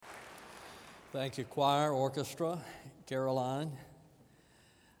Thank you, choir, orchestra, Caroline.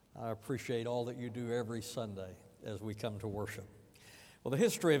 I appreciate all that you do every Sunday as we come to worship. Well, the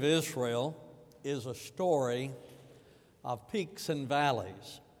history of Israel is a story of peaks and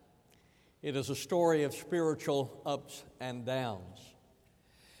valleys. It is a story of spiritual ups and downs.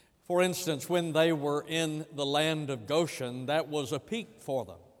 For instance, when they were in the land of Goshen, that was a peak for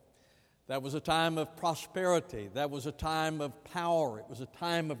them. That was a time of prosperity. That was a time of power. It was a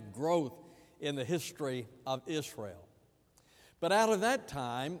time of growth in the history of Israel. But out of that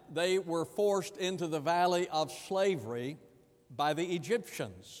time, they were forced into the valley of slavery by the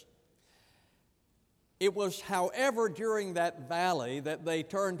Egyptians. It was, however, during that valley that they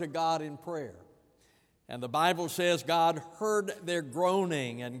turned to God in prayer. And the Bible says God heard their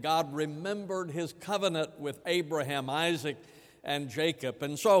groaning, and God remembered his covenant with Abraham, Isaac, and Jacob.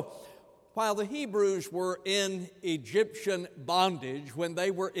 And so, while the Hebrews were in Egyptian bondage, when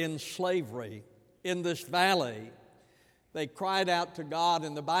they were in slavery in this valley, they cried out to God,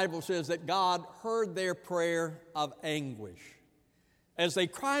 and the Bible says that God heard their prayer of anguish. As they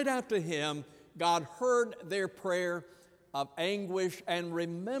cried out to him, God heard their prayer of anguish and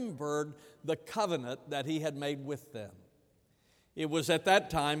remembered the covenant that he had made with them. It was at that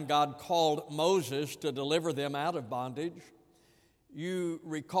time God called Moses to deliver them out of bondage. You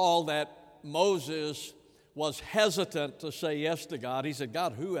recall that Moses was hesitant to say yes to God. He said,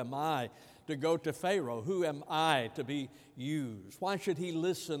 God, who am I to go to Pharaoh? Who am I to be used? Why should he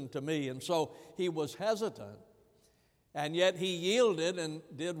listen to me? And so he was hesitant, and yet he yielded and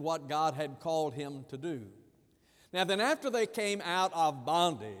did what God had called him to do. Now then, after they came out of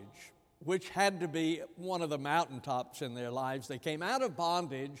bondage, which had to be one of the mountaintops in their lives, they came out of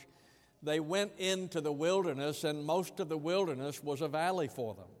bondage, they went into the wilderness, and most of the wilderness was a valley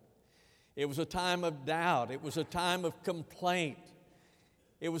for them. It was a time of doubt. It was a time of complaint.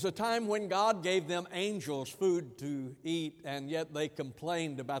 It was a time when God gave them angels food to eat, and yet they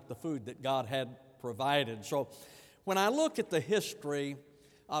complained about the food that God had provided. So when I look at the history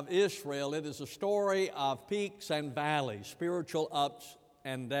of Israel, it is a story of peaks and valleys, spiritual ups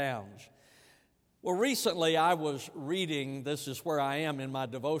and downs. Well, recently I was reading, this is where I am in my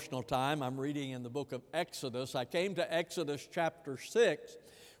devotional time, I'm reading in the book of Exodus. I came to Exodus chapter 6,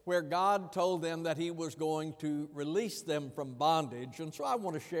 where God told them that he was going to release them from bondage. And so I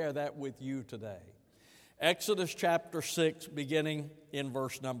want to share that with you today. Exodus chapter 6, beginning in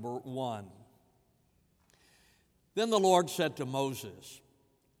verse number 1. Then the Lord said to Moses,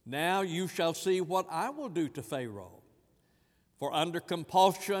 now you shall see what I will do to Pharaoh. For under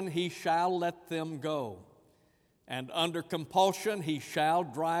compulsion he shall let them go, and under compulsion he shall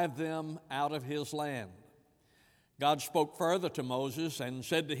drive them out of his land. God spoke further to Moses and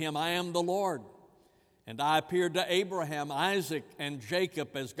said to him, I am the Lord, and I appeared to Abraham, Isaac, and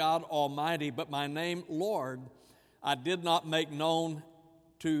Jacob as God Almighty, but my name, Lord, I did not make known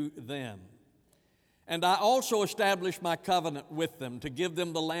to them. And I also established my covenant with them to give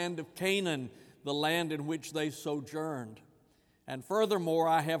them the land of Canaan, the land in which they sojourned. And furthermore,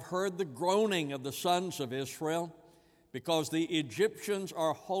 I have heard the groaning of the sons of Israel, because the Egyptians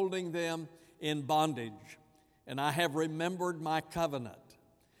are holding them in bondage. And I have remembered my covenant.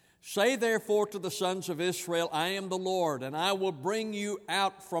 Say therefore to the sons of Israel, I am the Lord, and I will bring you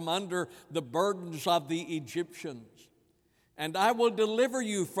out from under the burdens of the Egyptians, and I will deliver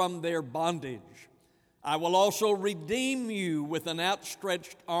you from their bondage. I will also redeem you with an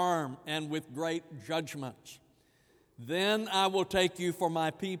outstretched arm and with great judgments. Then I will take you for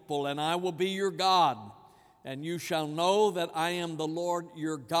my people, and I will be your God. And you shall know that I am the Lord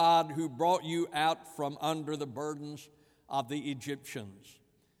your God, who brought you out from under the burdens of the Egyptians.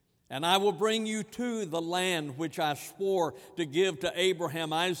 And I will bring you to the land which I swore to give to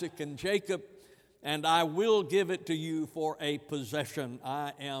Abraham, Isaac, and Jacob, and I will give it to you for a possession.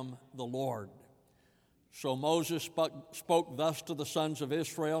 I am the Lord. So Moses spoke thus to the sons of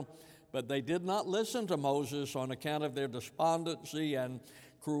Israel, but they did not listen to Moses on account of their despondency and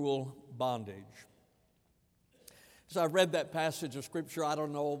cruel bondage. As I read that passage of Scripture, I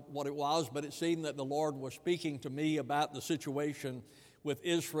don't know what it was, but it seemed that the Lord was speaking to me about the situation with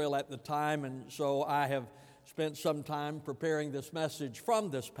Israel at the time, and so I have spent some time preparing this message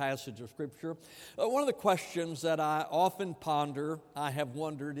from this passage of Scripture. One of the questions that I often ponder, I have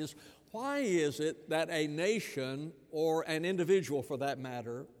wondered, is why is it that a nation, or an individual for that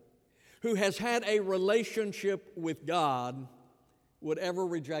matter, who has had a relationship with God would ever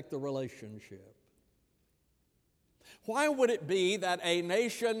reject the relationship? Why would it be that a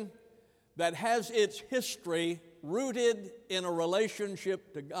nation that has its history rooted in a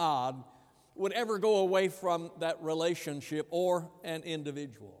relationship to God would ever go away from that relationship or an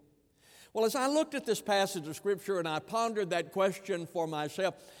individual? Well, as I looked at this passage of Scripture and I pondered that question for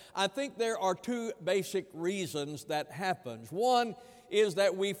myself, I think there are two basic reasons that happens. One is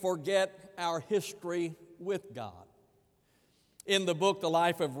that we forget our history with God. In the book, The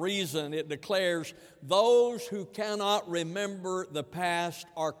Life of Reason, it declares, those who cannot remember the past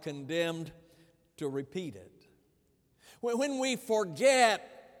are condemned to repeat it. When we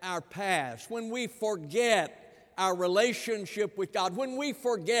forget our past, when we forget our relationship with God, when we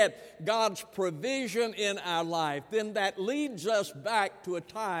forget God's provision in our life, then that leads us back to a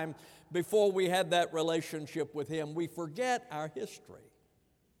time before we had that relationship with Him. We forget our history.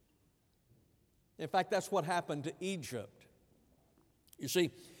 In fact, that's what happened to Egypt. You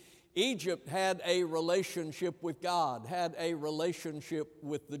see, Egypt had a relationship with God, had a relationship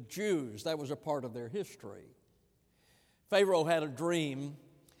with the Jews. That was a part of their history. Pharaoh had a dream,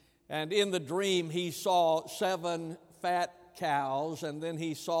 and in the dream he saw 7 fat cows, and then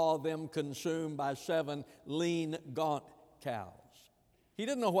he saw them consumed by 7 lean, gaunt cows. He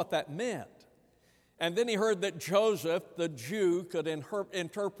didn't know what that meant. And then he heard that Joseph, the Jew, could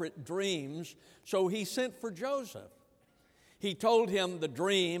interpret dreams, so he sent for Joseph. He told him the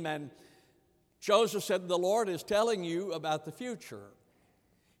dream, and Joseph said, the Lord is telling you about the future.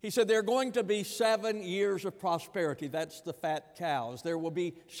 He said, there are going to be 7 years of prosperity. That's the fat cows. There will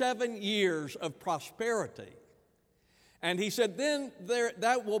be 7 years of prosperity. And he said, then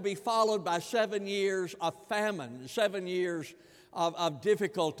that will be followed by 7 years of famine, 7 years of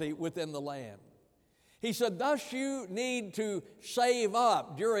difficulty within the land. He said, thus you need to save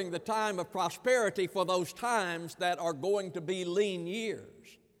up during the time of prosperity for those times that are going to be lean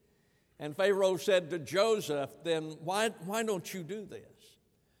years. And Pharaoh said to Joseph, then why don't you do this?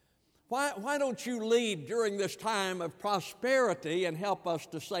 Why don't you lead during this time of prosperity and help us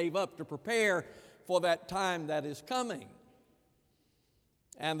to save up to prepare for that time that is coming?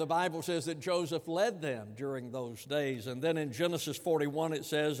 And the Bible says that Joseph led them during those days. And then in Genesis 41 it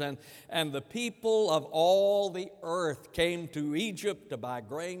says, and the people of all the earth came to Egypt to buy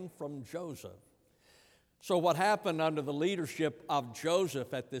grain from Joseph. So what happened under the leadership of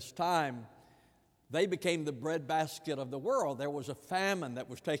Joseph at this time, they became the breadbasket of the world. There was a famine that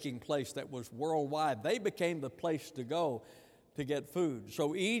was taking place that was worldwide. They became the place to go to get food.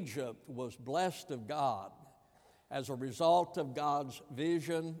 So Egypt was blessed of God as a result of God's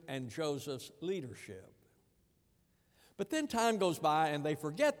vision and Joseph's leadership. But then time goes by and they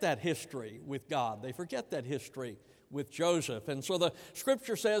forget that history with God. They forget that history with Joseph. And so the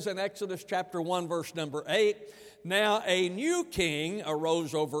Scripture says in Exodus chapter 1, verse number 8, now a new king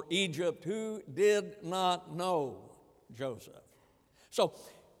arose over Egypt who did not know Joseph. So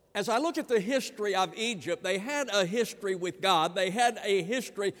as I look at the history of Egypt, they had a history with God. They had a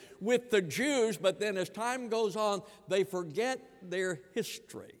history with the Jews, but then as time goes on, they forget their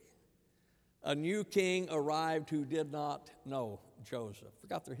history. A new king arrived who did not know Joseph,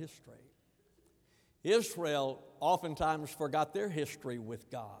 forgot their history. Israel oftentimes forgot their history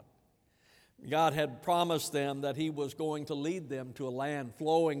with God. God had promised them that He was going to lead them to a land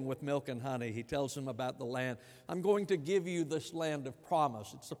flowing with milk and honey. He tells them about the land. I'm going to give you this land of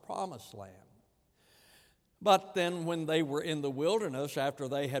promise. It's the promised land. But then when they were in the wilderness, after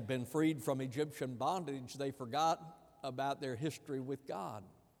they had been freed from Egyptian bondage, they forgot about their history with God.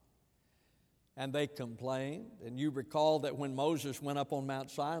 And they complained. And you recall that when Moses went up on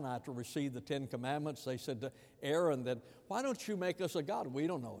Mount Sinai to receive the 10 Commandments, they said to Aaron that, why don't you make us a God? We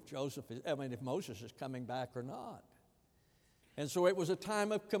don't know if Moses is coming back or not. And so it was a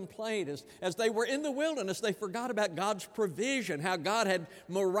time of complaint. As they were in the wilderness, they forgot about God's provision, how God had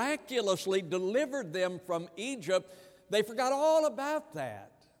miraculously delivered them from Egypt. They forgot all about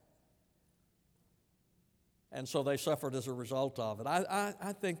that. And so they suffered as a result of it.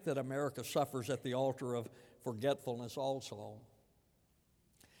 I think that America suffers at the altar of forgetfulness also.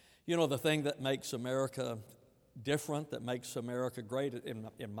 You know, the thing that makes America different, that makes America great,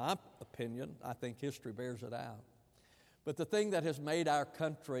 in my opinion, I think history bears it out. But the thing that has made our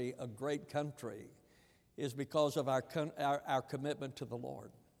country a great country is because of our commitment to the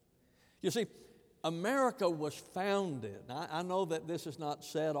Lord. You see, America was founded, I know that this is not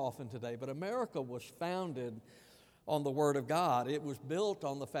said often today, but America was founded on the Word of God. It was built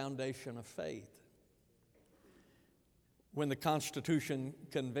on the foundation of faith. When the Constitution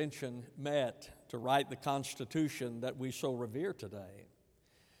Convention met to write the Constitution that we so revere today,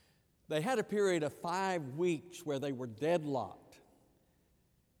 they had a period of 5 weeks where they were deadlocked.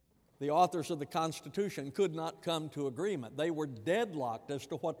 The authors of the Constitution could not come to agreement. They were deadlocked as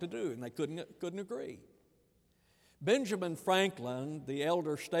to what to do, and they couldn't agree. Benjamin Franklin, the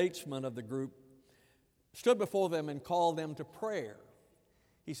elder statesman of the group, stood before them and called them to prayer.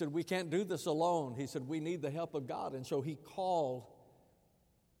 He said, we can't do this alone. He said, we need the help of God. And so he called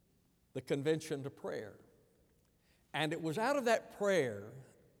the convention to prayer. And it was out of that prayer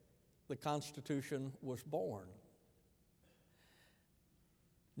the Constitution was born.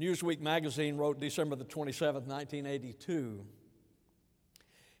 Newsweek magazine wrote December the 27th, 1982,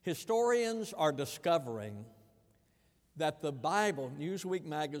 historians are discovering that the Bible, Newsweek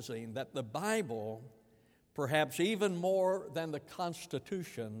magazine, that the Bible, perhaps even more than the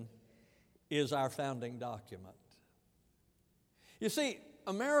Constitution, is our founding document. You see,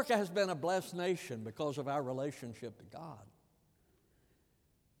 America has been a blessed nation because of our relationship to God.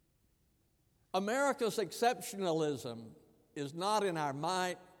 America's exceptionalism is not in our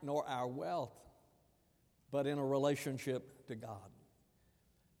might nor our wealth, but in a relationship to God.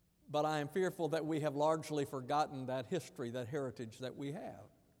 But I am fearful that we have largely forgotten that history, that heritage that we have.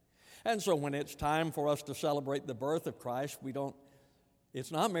 And so when it's time for us to celebrate the birth of Christ,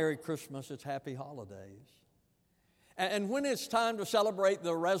 it's not Merry Christmas, it's Happy Holidays. And when it's time to celebrate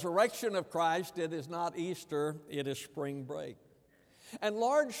the resurrection of Christ, it is not Easter, it is spring break. And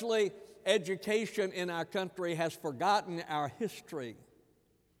largely, education in our country has forgotten our history,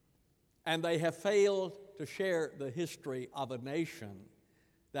 and they have failed to share the history of a nation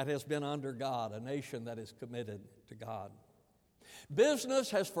that has been under God, a nation that is committed to God. Business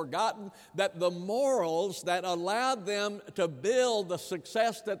has forgotten that the morals that allowed them to build the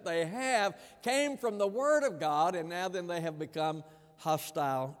success that they have came from the Word of God, and now then they have become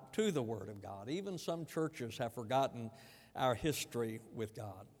hostile to the Word of God. Even some churches have forgotten our history with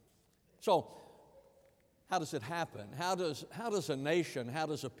God. So, how does it happen? How does a nation, how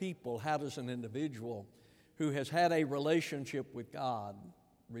does a people, how does an individual who has had a relationship with God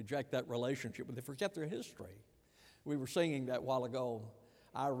reject that relationship? They forget their history. We were singing that while ago.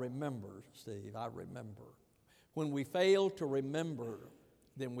 I remember, Steve, I remember. When we fail to remember,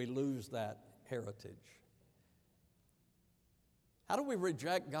 then we lose that heritage. How do we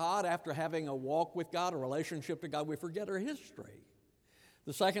reject God after having a walk with God, a relationship to God? We forget our history.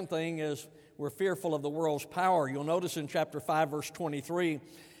 The second thing is we're fearful of the world's power. You'll notice in chapter 5, verse 23,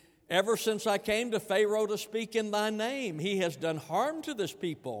 ever since I came to Pharaoh to speak in thy name, he has done harm to this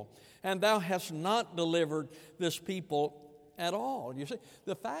people, and thou hast not delivered this people at all. You see,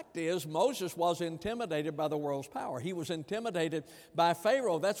 the fact is Moses was intimidated by the world's power. He was intimidated by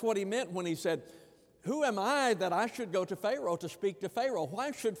Pharaoh. That's what he meant when he said, who am I that I should go to Pharaoh to speak to Pharaoh?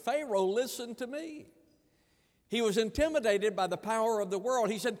 Why should Pharaoh listen to me? He was intimidated by the power of the world.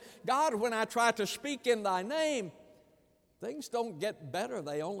 He said, God, when I try to speak in thy name, things don't get better,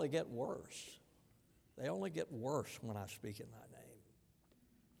 they only get worse. They only get worse when I speak in thy name.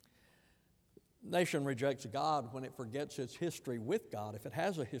 The nation rejects God when it forgets its history with God, if it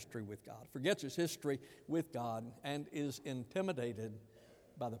has a history with God, forgets its history with God and is intimidated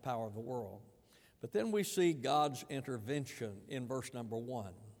by the power of the world. But then we see God's intervention in verse number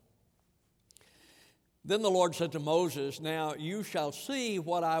 1. Then the Lord said to Moses, now you shall see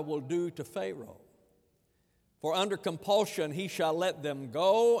what I will do to Pharaoh. For under compulsion he shall let them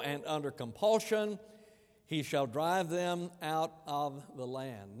go, and under compulsion he shall drive them out of the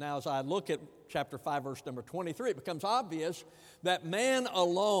land. Now, as I look at chapter 5, verse number 23, it becomes obvious that man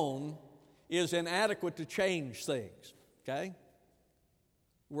alone is inadequate to change things, okay?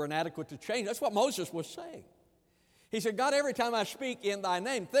 We're inadequate to change. That's what Moses was saying. He said, God, every time I speak in thy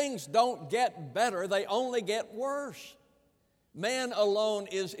name, things don't get better, they only get worse. Man alone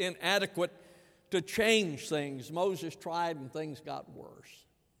is inadequate to change things. Moses tried and things got worse.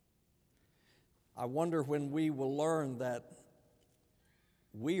 I wonder when we will learn that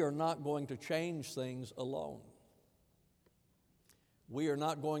we are not going to change things alone. We are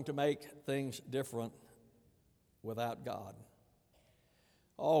not going to make things different without God.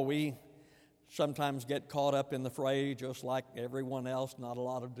 Oh, we sometimes get caught up in the phrase, just like everyone else, not a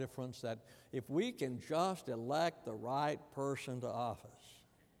lot of difference, that if we can just elect the right person to office,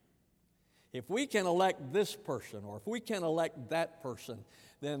 if we can elect this person or if we can elect that person,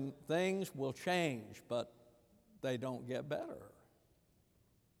 then things will change, but they don't get better.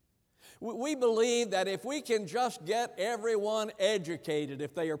 We believe that if we can just get everyone educated,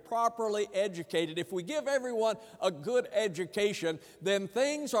 if they are properly educated, if we give everyone a good education, then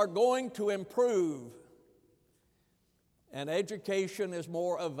things are going to improve. And education is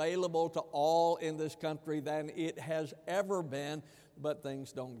more available to all in this country than it has ever been, but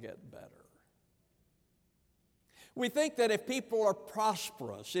things don't get better. We think that if people are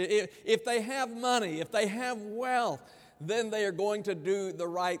prosperous, if they have money, if they have wealth, then they are going to do the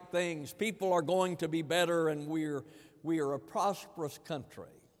right things. People are going to be better, and we are a prosperous country.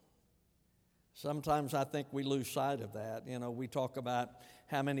 Sometimes I think we lose sight of that. You know, we talk about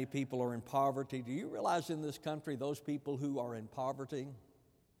how many people are in poverty. Do you realize in this country those people who are in poverty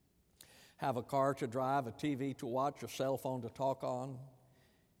have a car to drive, a TV to watch, a cell phone to talk on?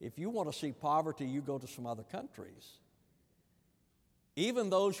 If you want to see poverty, you go to some other countries. Even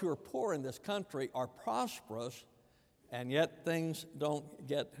those who are poor in this country are prosperous, and yet things don't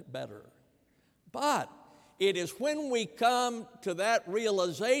get better. But it is when we come to that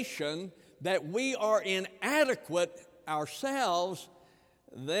realization that we are inadequate ourselves,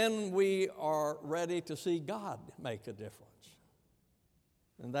 then we are ready to see God make a difference.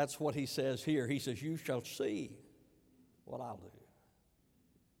 And that's what he says here. He says, you shall see what I'll do.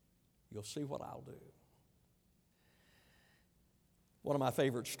 You'll see what I'll do. One of my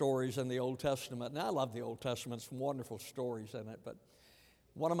favorite stories in the Old Testament, and I love the Old Testament, some wonderful stories in it, but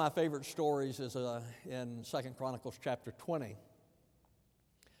one of my favorite stories is in 2 Chronicles chapter 20.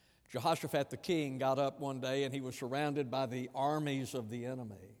 Jehoshaphat the king got up one day and he was surrounded by the armies of the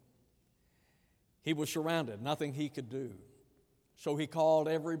enemy. He was surrounded, nothing he could do. So he called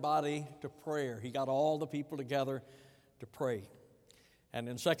everybody to prayer. He got all the people together to pray. And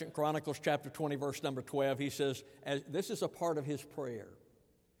in 2 Chronicles chapter 20, verse number 12, he says, this is a part of his prayer.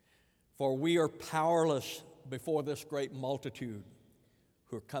 For we are powerless before this great multitude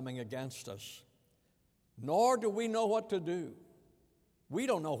who are coming against us, nor do we know what to do. We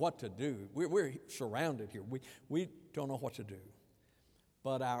don't know what to do. We're surrounded here. We don't know what to do.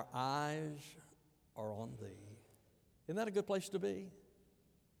 But our eyes are on thee. Isn't that a good place to be?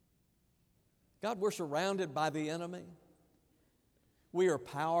 God, we're surrounded by the enemy. We are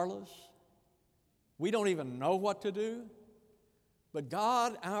powerless. We don't even know what to do. But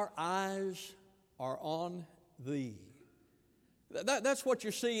God, our eyes are on thee. That's what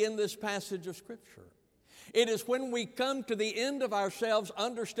you see in this passage of Scripture. It is when we come to the end of ourselves,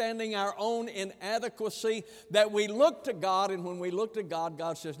 understanding our own inadequacy, that we look to God, and when we look to God,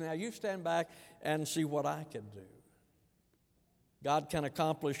 God says, now you stand back and see what I can do. God can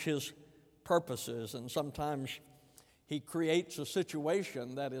accomplish His purposes, and sometimes He creates a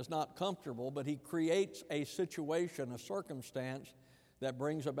situation that is not comfortable, but He creates a situation, a circumstance that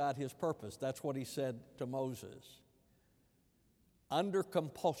brings about His purpose. That's what He said to Moses. Under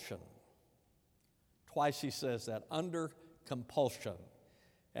compulsion. Twice He says that, under compulsion.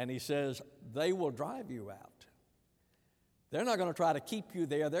 And He says, they will drive you out. They're not going to try to keep you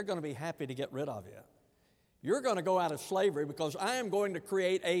there. They're going to be happy to get rid of you. You're going to go out of slavery because I'm going to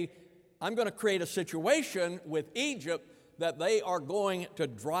create a situation with Egypt that they are going to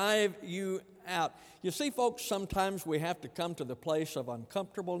drive you out. You see, folks, sometimes we have to come to the place of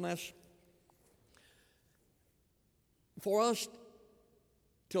uncomfortableness for us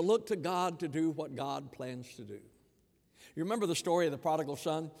to look to God to do what God plans to do. You remember the story of the prodigal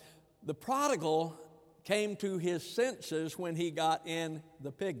son? The prodigal came to his senses when he got in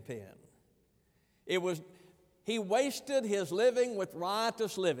the pig pen. He wasted his living with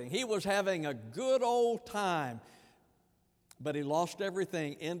riotous living. He was having a good old time, but he lost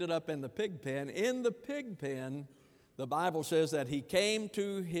everything, ended up in the pig pen. In the pig pen, the Bible says that he came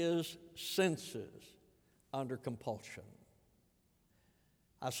to his senses under compulsion.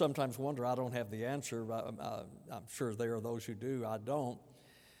 I sometimes wonder, I don't have the answer. I'm sure there are those who do. I don't.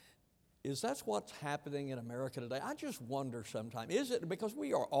 Is that what's happening in America today? I just wonder sometimes. Is it because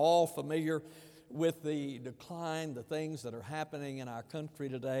we are all familiar with the decline, the things that are happening in our country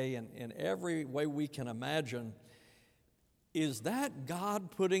today, and in every way we can imagine? Is that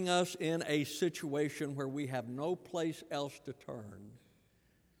God putting us in a situation where we have no place else to turn,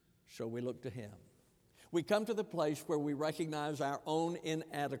 so we look to Him? We come to the place where we recognize our own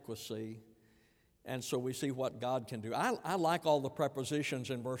inadequacy, and so we see what God can do. I like all the prepositions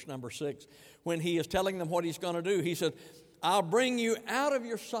in verse number 6. When He is telling them what He's going to do, He said, I'll bring you out of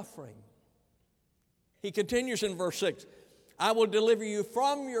your suffering. He continues in verse 6, I will deliver you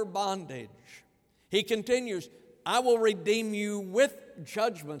from your bondage. He continues, I will redeem you with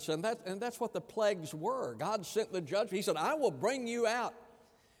judgments. And that's what the plagues were. God sent the judgment. He said, I will bring you out.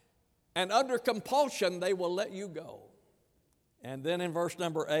 And under compulsion, they will let you go. And then in verse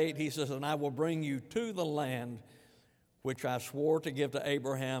number 8, He says, and I will bring you to the land which I swore to give to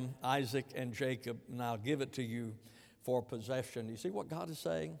Abraham, Isaac, and Jacob, and I'll give it to you for possession. You see what God is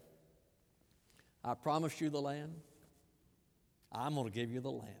saying? I promised you the land. I'm going to give you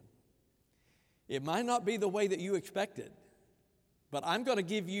the land. It might not be the way that you expected, but I'm going to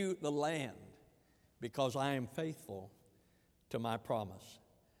give you the land because I am faithful to my promise.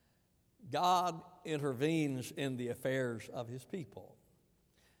 God intervenes in the affairs of His people.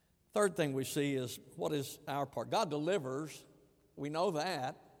 Third thing we see is, what is our part? God delivers. We know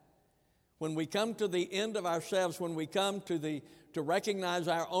that. When we come to the end of ourselves, when we come to the to recognize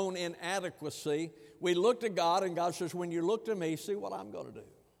our own inadequacy, we look to God, and God says, when you look to me, see what I'm going to do.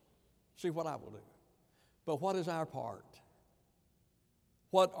 See what I will do. But what is our part?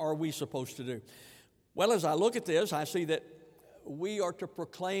 What are we supposed to do? Well, as I look at this, I see that we are to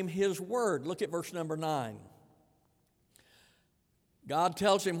proclaim His word. Look at verse number 9. God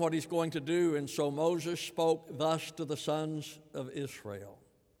tells him what he's going to do, and so Moses spoke thus to the sons of Israel.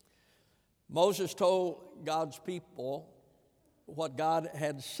 Moses told God's people what God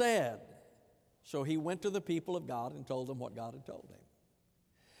had said. So he went to the people of God and told them what God had told him.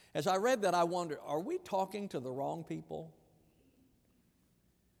 As I read that, I wondered, are we talking to the wrong people?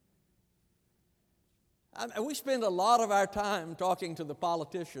 We spend a lot of our time talking to the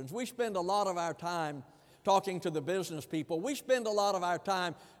politicians. We spend a lot of our time talking to the business people. We spend a lot of our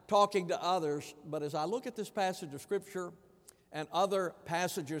time talking to others. But as I look at this passage of Scripture and other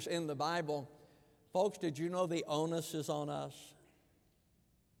passages in the Bible, folks, did you know the onus is on us?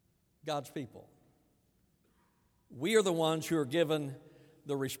 God's people. We are the ones who are given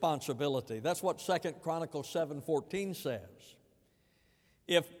the responsibility. That's what 2 Chronicles 7:14 says.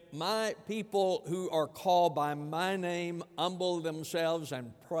 If my people who are called by my name humble themselves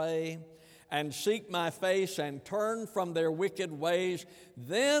and pray and seek my face and turn from their wicked ways,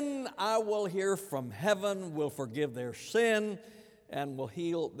 then I will hear from heaven, will forgive their sin, and will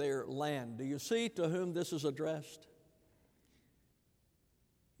heal their land. Do you see to whom this is addressed?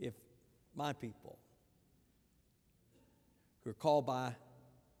 If my people who are called by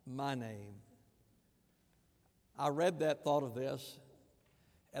my name. I read that, thought of this,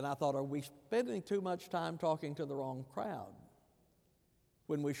 and I thought, are we spending too much time talking to the wrong crowd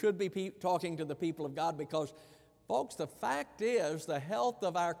when we should be talking to the people of God? Because, folks, the fact is the health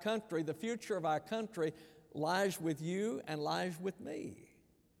of our country, the future of our country lies with you and lies with me.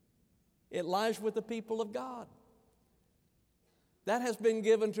 It lies with the people of God. That has been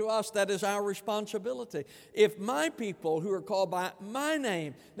given to us. That is our responsibility. If my people who are called by my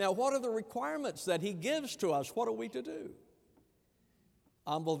name, now what are the requirements that he gives to us? What are we to do?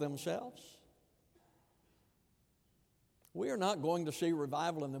 Humble themselves. We are not going to see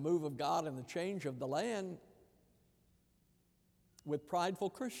revival and the move of God and the change of the land with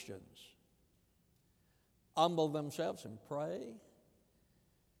prideful Christians. Humble themselves and pray.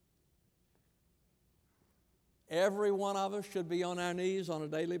 Every one of us should be on our knees on a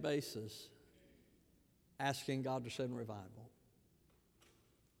daily basis asking God to send revival.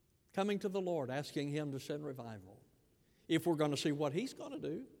 Coming to the Lord, asking Him to send revival. If we're going to see what He's going to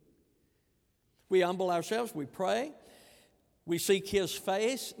do. We humble ourselves, we pray, we seek His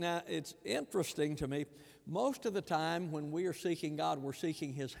face. Now, it's interesting to me, most of the time when we are seeking God, we're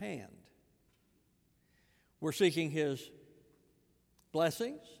seeking His hand. We're seeking His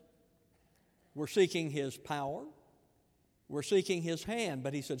blessings. We're seeking His power. We're seeking His hand.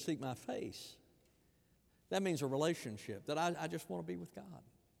 But He said, seek my face. That means a relationship, that I just want to be with God.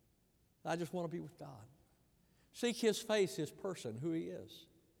 I just want to be with God. Seek His face, His person, who He is.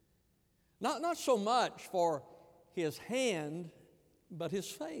 Not so much for His hand, but His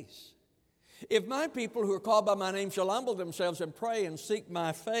face. If my people who are called by my name shall humble themselves and pray and seek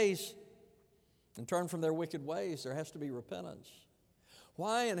my face and turn from their wicked ways, there has to be repentance.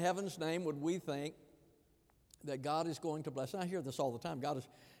 Why in heaven's name would we think that God is going to bless? And I hear this all the time.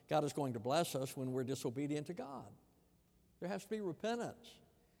 God is going to bless us when we're disobedient to God. There has to be repentance.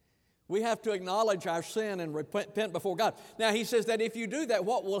 We have to acknowledge our sin and repent before God. Now, He says that if you do that,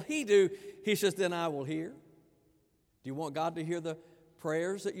 what will He do? He says, then I will hear. Do you want God to hear the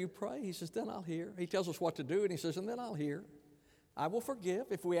prayers that you pray? He says, then I'll hear. He tells us what to do, and He says, and then I'll hear. I will forgive.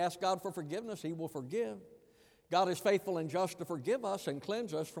 If we ask God for forgiveness, He will forgive. God is faithful and just to forgive us and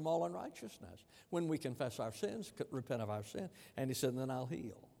cleanse us from all unrighteousness when we confess our sins, repent of our sin. And He said, and then I'll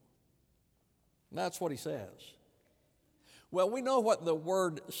heal. And that's what He says. Well, we know what the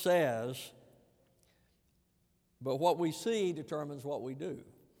Word says, but what we see determines what we do.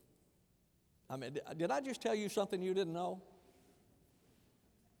 I mean, did I just tell you something you didn't know?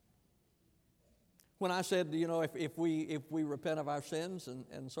 When I said, you know, if we repent of our sins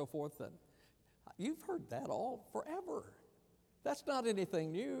and so forth, then you've heard that all forever. That's not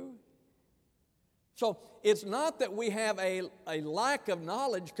anything new. So it's not that we have a lack of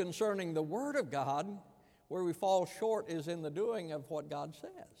knowledge concerning the Word of God. Where we fall short is in the doing of what God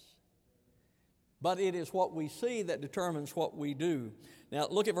says. But it is what we see that determines what we do. Now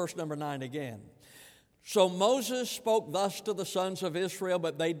look at verse number 9 again. So Moses spoke thus to the sons of Israel,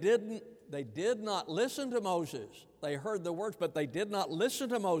 but they did not listen to Moses. They heard the words, but they did not listen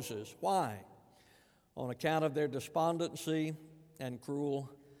to Moses. Why? On account of their despondency and cruel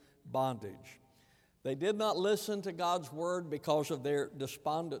bondage. They did not listen to God's word because of their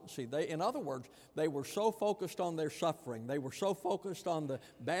despondency. In other words, they were so focused on their suffering, they were so focused on the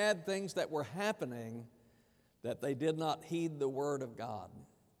bad things that were happening that they did not heed the word of God.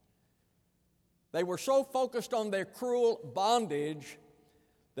 They were so focused on their cruel bondage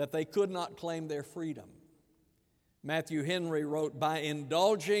that they could not claim their freedom. Matthew Henry wrote, "By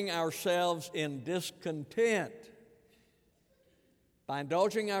indulging ourselves in discontent,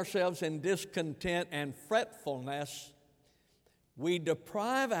 and fretfulness, we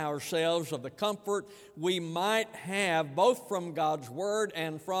deprive ourselves of the comfort we might have both from God's word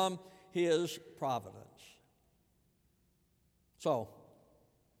and from His providence." So,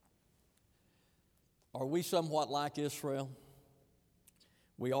 are we somewhat like Israel?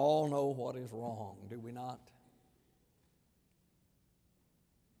 We all know what is wrong, do we not?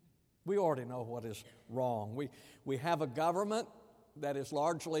 We already know what is wrong. We have a government that is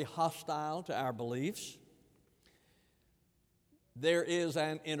largely hostile to our beliefs. There is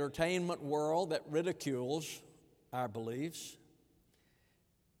an entertainment world that ridicules our beliefs.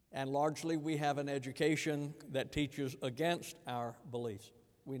 And largely we have an education that teaches against our beliefs.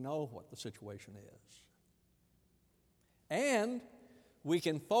 We know what the situation is. And we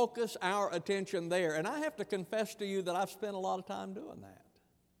can focus our attention there. And I have to confess to you that I've spent a lot of time doing that.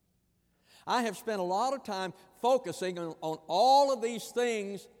 I have spent a lot of time focusing on all of these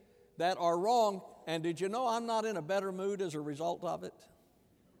things that are wrong. And did you know I'm not in a better mood as a result of it?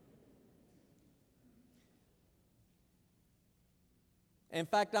 In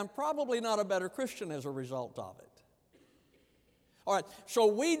fact, I'm probably not a better Christian as a result of it. All right, so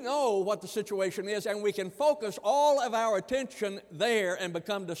we know what the situation is, and we can focus all of our attention there and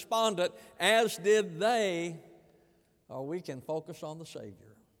become despondent, as did they, or we can focus on the Savior.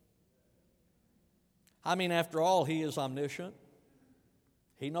 I mean, after all, He is omniscient.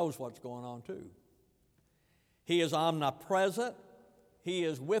 He knows what's going on too. He is omnipresent. He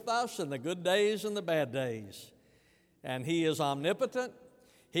is with us in the good days and the bad days. And He is omnipotent.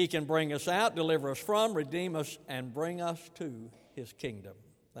 He can bring us out, deliver us from, redeem us, and bring us to His kingdom.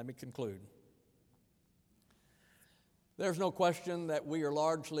 Let me conclude. There's no question that we are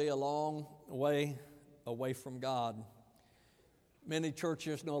largely a long way away from God. Many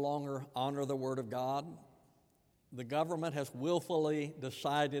churches no longer honor the Word of God. The government has willfully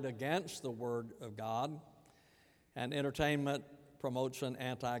decided against the Word of God, and entertainment promotes an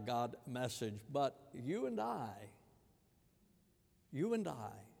anti-God message. But you and I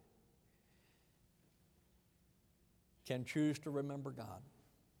can choose to remember God.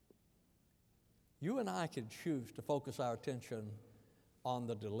 You and I can choose to focus our attention on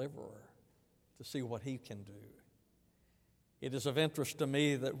the Deliverer to see what He can do. It is of interest to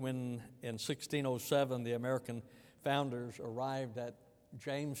me that when in 1607 the American founders arrived at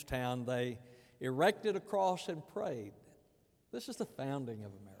Jamestown, they erected a cross and prayed. This is the founding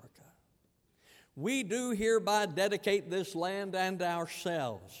of America. We do hereby dedicate this land and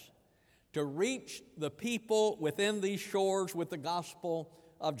ourselves to reach the people within these shores with the gospel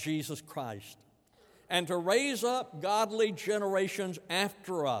of Jesus Christ, and to raise up godly generations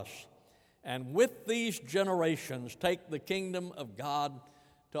after us, and with these generations take the kingdom of God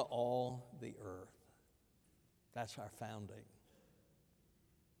to all the earth. That's our founding.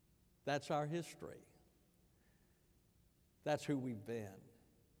 That's our history. That's who we've been.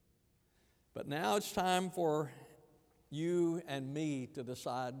 But now it's time for you and me to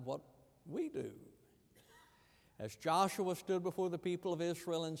decide what we do. As Joshua stood before the people of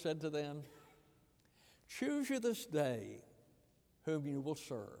Israel and said to them, "Choose you this day whom you will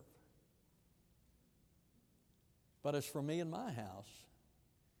serve. But as for me and my house,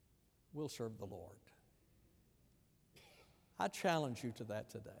 we'll serve the Lord." I challenge you to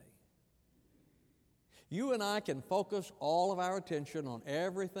that today. You and I can focus all of our attention on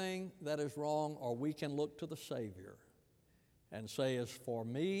everything that is wrong, or we can look to the Savior and say, "As for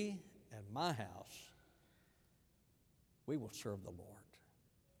me and my house, we will serve the Lord."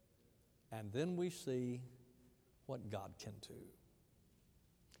 And then we see what God can do.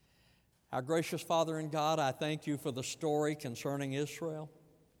 Our gracious Father in God, I thank You for the story concerning Israel,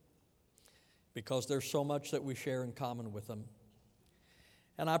 because there's so much that we share in common with them.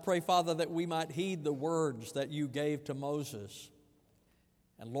 And I pray, Father, that we might heed the words that You gave to Moses.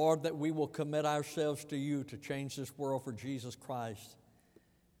 And Lord, that we will commit ourselves to You to change this world for Jesus Christ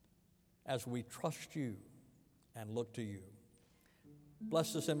as we trust You and look to You.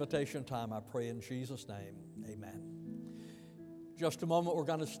 Bless this invitation time, I pray in Jesus' name. Amen. Just a moment, we're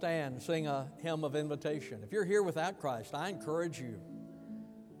going to stand and sing a hymn of invitation. If you're here without Christ, I encourage you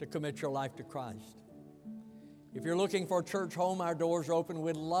to commit your life to Christ. If you're looking for a church home, our doors are open.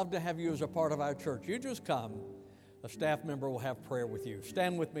 We'd love to have you as a part of our church. You just come. A staff member will have prayer with you.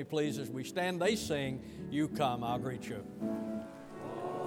 Stand with me, please. As we stand, they sing. You come, I'll greet you.